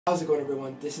How's it going,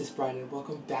 everyone? This is Brian and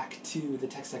welcome back to the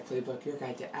Tech Stack Playbook, your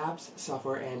guide to apps,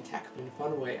 software, and tech, but in a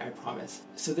fun way, I promise.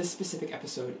 So this specific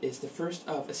episode is the first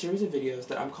of a series of videos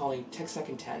that I'm calling Tech Stack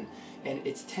in 10, and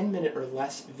it's 10-minute or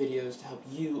less videos to help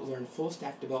you learn full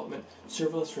stack development,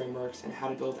 serverless frameworks, and how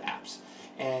to build apps.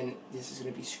 And this is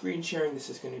going to be screen sharing, this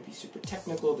is going to be super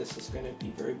technical, this is going to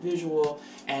be very visual,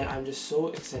 and I'm just so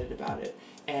excited about it.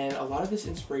 And a lot of this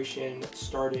inspiration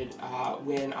started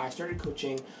when I started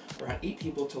coaching around 8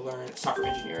 people to learn software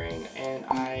engineering, and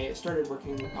I started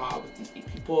working with these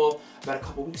 8 people about a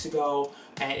couple weeks ago,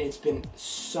 and it's been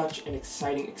such an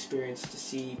exciting experience to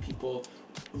see people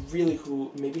really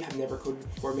who maybe have never coded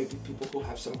before, maybe people who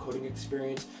have some coding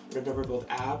experience but have never built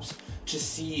apps,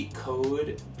 just see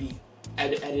code be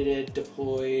edited,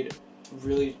 deployed,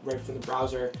 really right from the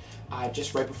browser,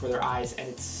 just right before their eyes, and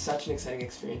it's such an exciting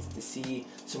experience to see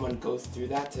someone go through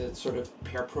that, to sort of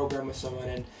pair program with someone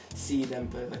and see them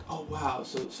be like, oh wow,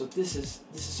 so this is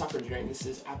software engineering, this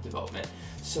is app development.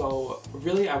 So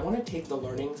really I want to take the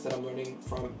learnings that I'm learning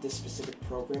from this specific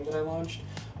program that I launched,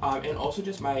 and also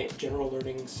just my general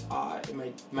learnings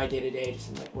in my day-to-day,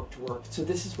 just in like work to work. So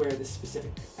this is where this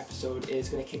specific episode is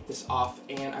going to kick this off,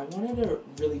 and I wanted to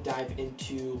really dive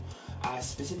into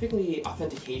specifically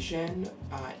authentication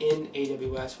in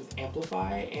AWS with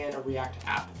Amplify and a React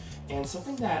app. And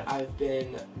something that I've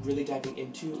been really diving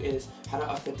into is how to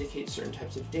authenticate certain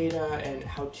types of data and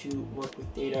how to work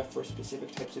with data for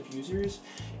specific types of users.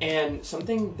 And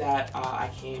something that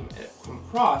I come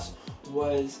across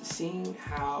was seeing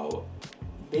how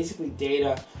basically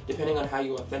data, depending on how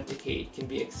you authenticate, can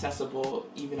be accessible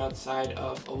even outside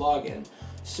of a login.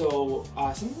 So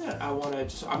something that I want to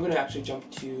so I'm going to actually jump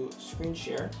to screen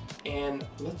share, and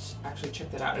let's actually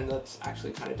check that out, and let's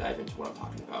actually kind of dive into what I'm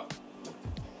talking about.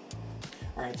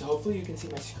 Alright, so hopefully you can see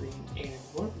my screen, and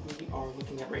what we are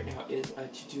looking at right now is a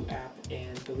to-do app,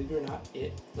 and believe it or not,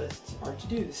 it lists our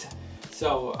to-dos.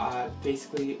 So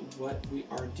basically what we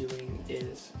are doing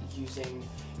is using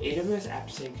AWS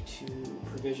AppSync to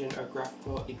provision a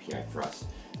GraphQL API for us.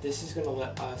 This is going to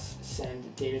let us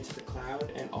send data to the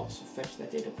cloud and also fetch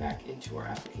that data back into our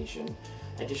application.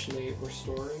 Additionally, we're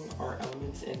storing our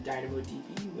elements in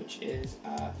DynamoDB, which is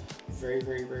a very,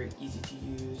 very, very easy to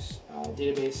use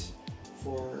database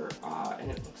for,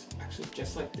 and it looks actually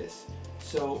just like this.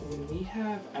 So when we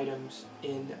have items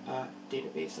in a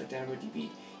database like DynamoDB,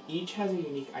 each has a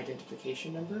unique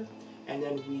identification number, and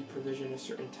then we provision a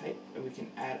certain type, and we can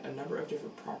add a number of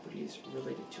different properties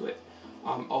related to it.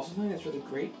 Also, something that's really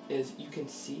great is you can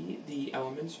see the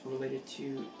elements related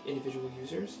to individual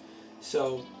users.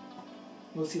 So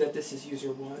we'll see that this is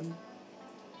user 1,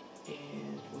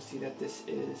 and we'll see that this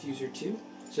is user 2.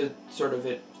 So sort of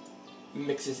it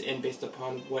mixes in based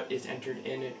upon what is entered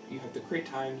in it. You have the create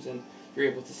times, and you're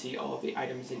able to see all of the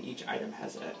items, and each item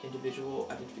has an individual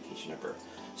identification number.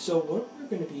 So what we're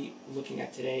going to be looking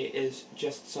at today is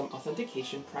just some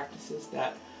authentication practices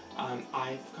that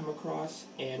I've come across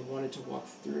and wanted to walk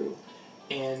through.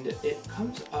 And it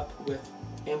comes up with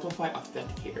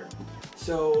AmplifyAuthenticator.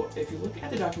 So if you look at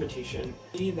the documentation,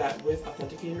 see that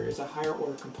withAuthenticator is a higher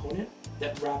order component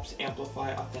that wraps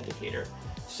AmplifyAuthenticator.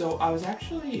 So I was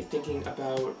actually thinking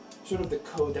about sort of the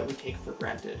code that we take for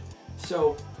granted.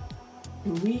 So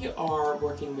when we are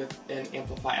working with an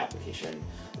Amplify application,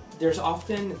 there's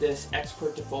often this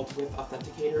export default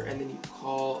withAuthenticator, and then you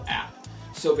call app.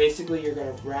 So basically you're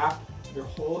going to wrap your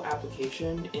whole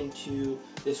application into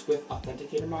this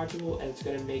withAuthenticator module, and it's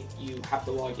going to make you have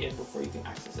to log in before you can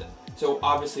access it. So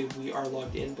obviously we are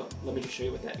logged in, but let me just show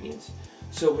you what that means.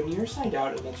 So when you're signed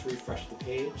out, and let's refresh the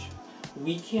page,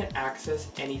 we can't access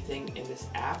anything in this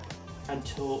app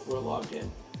until we're logged in.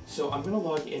 So I'm going to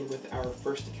log in with our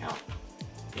first account,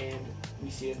 and we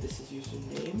see that this is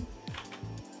username,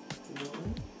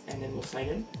 and then we'll sign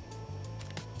in.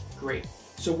 Great.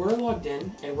 So we're logged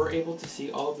in, and we're able to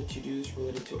see all of the to-dos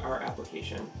related to our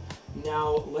application.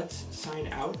 Now let's sign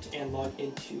out and log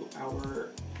into our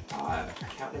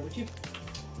account number 2.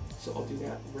 So I'll do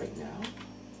that right now.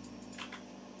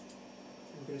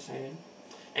 I'm going to sign in.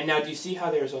 And now do you see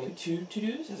how there's only 2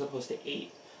 to-dos as opposed to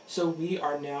 8? So we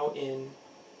are now in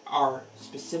our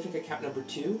specific account number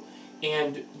 2,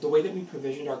 and the way that we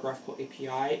provisioned our GraphQL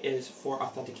API is for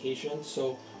authentication,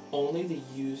 so only the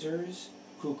users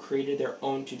who created their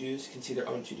own to-dos can see their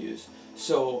own to-dos.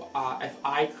 So if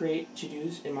I create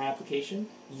to-dos in my application,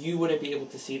 you wouldn't be able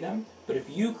to see them, but if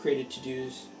you created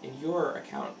to-dos in your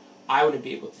account, I wouldn't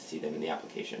be able to see them in the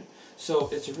application. So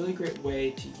it's a really great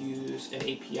way to use an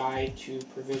API to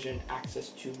provision access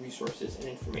to resources and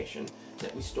information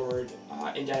that we stored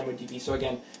in DynamoDB. So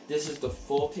again, this is the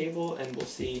full table, and we'll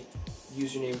see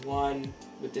username 1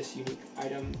 with this unique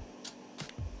item.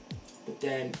 But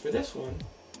then for this one,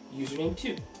 username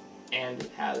 2, and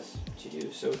it has to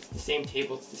do. So it's the same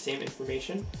table, it's the same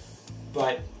information,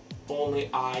 but only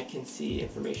I can see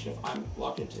information if I'm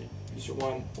logged into user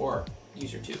 1 or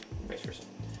user 2, and vice versa.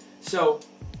 So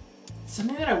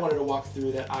something that I wanted to walk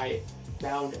through that I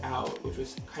found out, which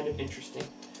was kind of interesting.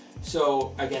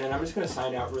 So again, and I'm just going to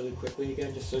sign out really quickly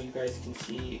again, just so you guys can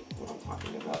see what I'm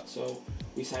talking about. So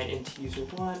we sign into user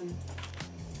 1,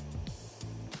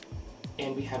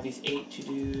 and we have these 8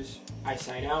 to-dos. I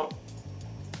sign out,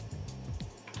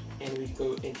 and we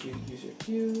go into user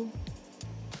 2,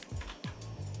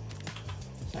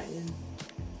 sign in,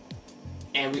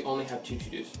 and we only have 2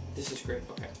 to-dos. This is great.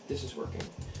 Okay, this is working.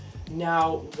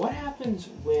 Now, what happens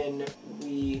when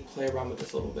we play around with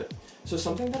this a little bit? So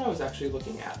something that I was actually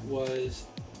looking at was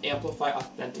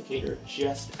AmplifyAuthenticator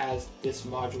just as this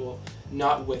module,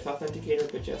 not withAuthenticator,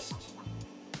 but just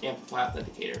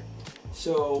AmplifyAuthenticator.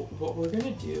 So what we're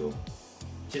going to do,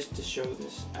 just to show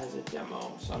this as a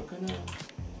demo, so I'm going to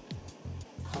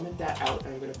comment that out,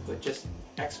 and I'm going to put just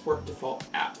export default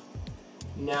app.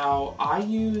 Now, I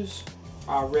use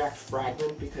React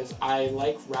Fragment because I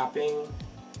like wrapping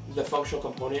the functional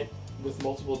component with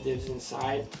multiple divs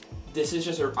inside. This is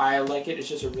just I like it. It's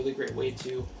just a really great way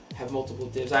to have multiple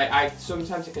divs. I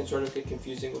sometimes it can sort of get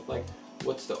confusing with like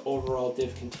what's the overall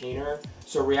div container.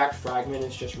 So React Fragment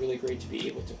is just really great to be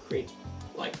able to create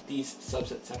like these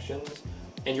subset sections,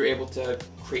 and you're able to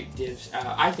create divs,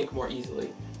 I think, more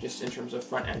easily just in terms of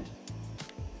front end.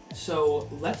 So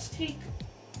let's take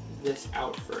this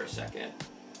out for a second.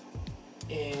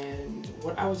 And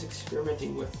what I was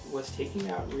experimenting with was taking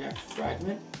out React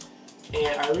Fragment,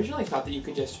 and I originally thought that you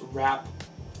could just wrap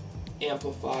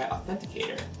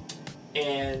AmplifyAuthenticator,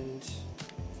 and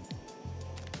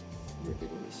you're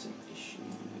giving me some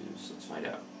issues. Let's find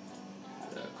out how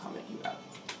to comment you out.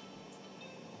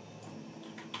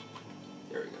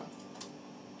 There we go.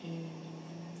 And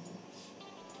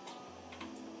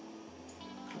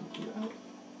comment you out.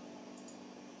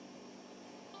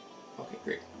 Okay,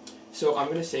 great. So I'm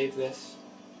going to save this,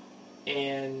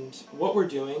 and what we're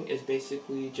doing is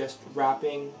basically just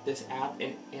wrapping this app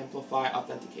in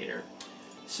AmplifyAuthenticator.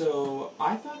 So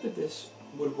I thought that this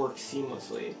would work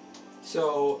seamlessly.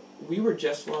 So we were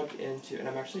just logged into, and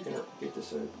I'm actually going to give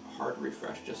this a hard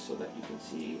refresh just so that you can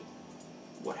see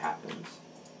what happens.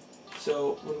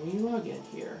 So when we log in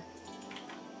here,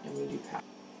 and we do pass.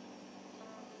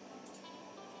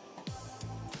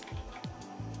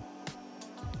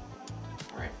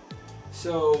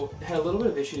 So had a little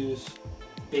bit of issues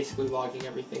basically logging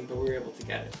everything, but we were able to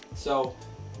get it. So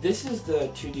this is the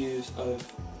to-dos of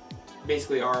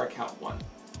basically our account 1.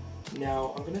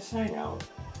 Now I'm going to sign out,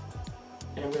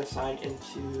 and I'm going to sign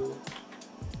into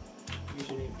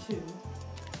username 2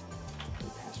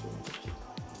 and password number 2.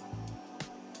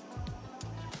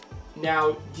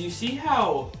 Now, do you see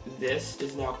how this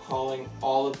is now calling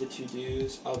all of the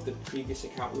to-dos of the previous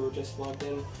account we were just logged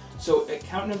in? So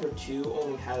account number 2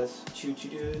 only has 2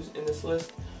 to-dos in this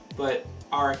list, but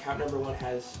our account number 1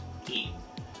 has 8.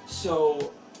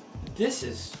 So this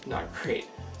is not great.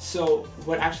 So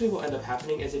what actually will end up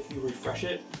happening is if you refresh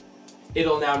it,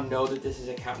 it'll now know that this is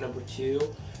account number 2.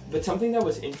 But something that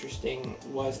was interesting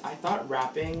was I thought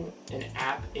wrapping an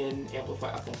app in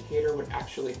AmplifyAuthenticator would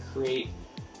actually create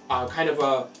kind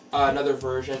of another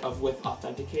version of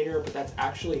withAuthenticator, but that's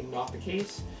actually not the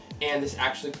case. And this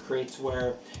actually creates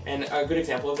where, and a good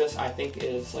example of this I think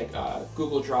is like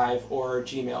Google Drive or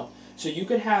Gmail. So you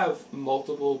could have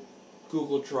multiple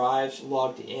Google Drives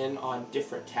logged in on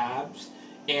different tabs,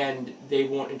 and they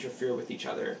won't interfere with each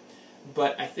other.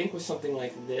 But I think with something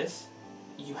like this,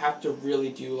 you have to really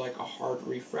do like a hard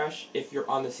refresh if you're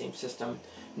on the same system.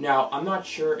 Now, I'm not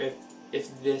sure if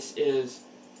this is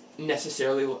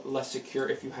necessarily less secure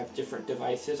if you have different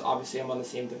devices. Obviously, I'm on the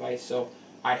same device, so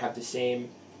I'd have the same,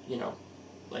 you know,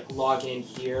 like login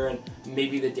here, and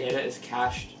maybe the data is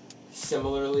cached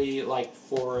similarly like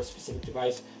for a specific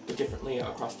device, but differently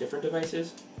across different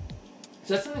devices.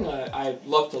 So that's something that I'd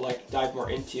love to like dive more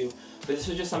into, but this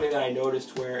was just something that I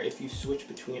noticed where if you switch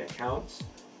between accounts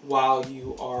while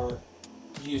you are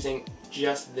using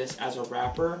just this as a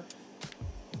wrapper,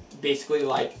 basically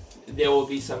like there will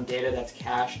be some data that's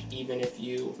cached even if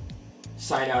you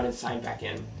sign out and sign back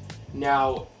in.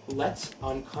 Now let's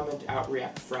uncomment out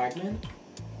React Fragment.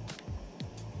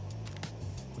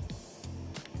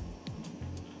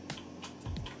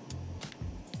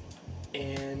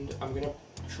 And I'm going to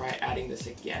try adding this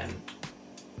again.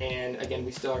 And again,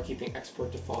 we still are keeping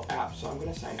export default app, so I'm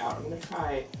going to sign out. I'm going to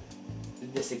try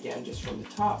this again just from the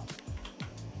top.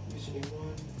 Username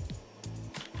 1.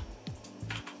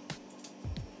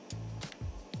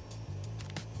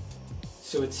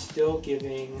 So it's still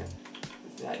giving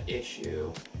that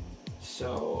issue.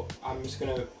 So I'm just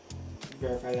going to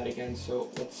verify that again. So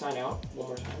let's sign out one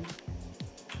more time,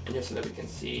 and just so that we can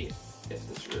see if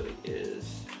this really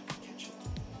is catching.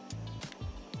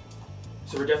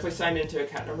 So we're definitely signed into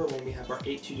account number when we have our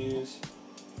 8 to-dos.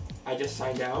 I just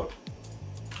signed out,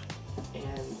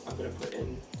 and I'm going to put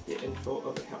in the info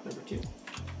of account number 2.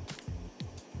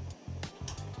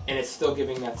 And it's still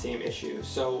giving that same issue.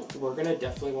 So we're going to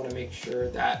definitely want to make sure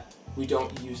that we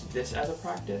don't use this as a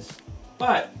practice.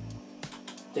 But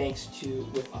thanks to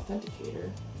withAuthenticator,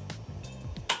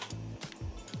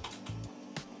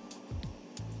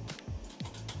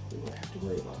 we won't have to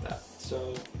worry about that.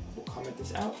 So we'll comment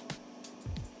this out.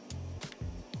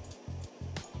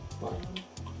 Bottom.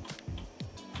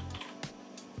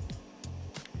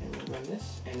 And we'll run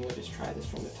this, and we'll just try this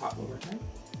from the top one more time.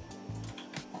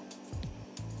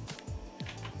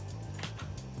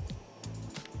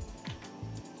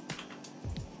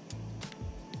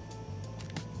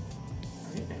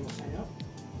 Alright, and we'll sign out.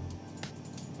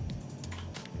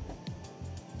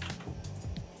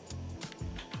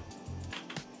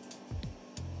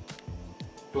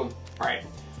 Boom. Alright.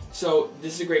 So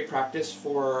this is a great practice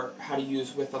for how to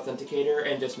use withAuthenticator,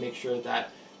 and just make sure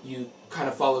that you kind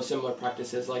of follow similar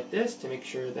practices like this to make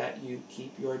sure that you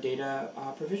keep your data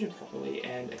provisioned properly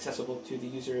and accessible to the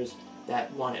users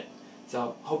that want it.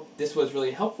 So hope this was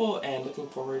really helpful, and looking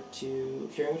forward to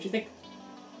hearing what you think.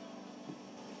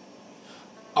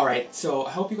 Alright, so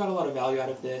I hope you got a lot of value out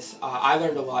of this. I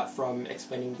learned a lot from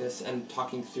explaining this and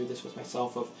talking through this with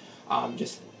myself of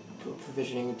just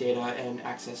provisioning data and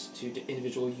access to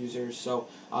individual users. So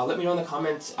let me know in the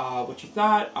comments what you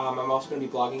thought. I'm also going to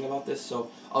be blogging about this,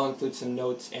 so I'll include some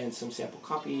notes and some sample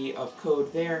copy of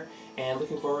code there, and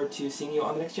looking forward to seeing you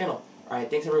on the next channel.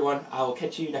 Alright, thanks everyone. I will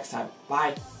catch you next time.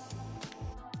 Bye!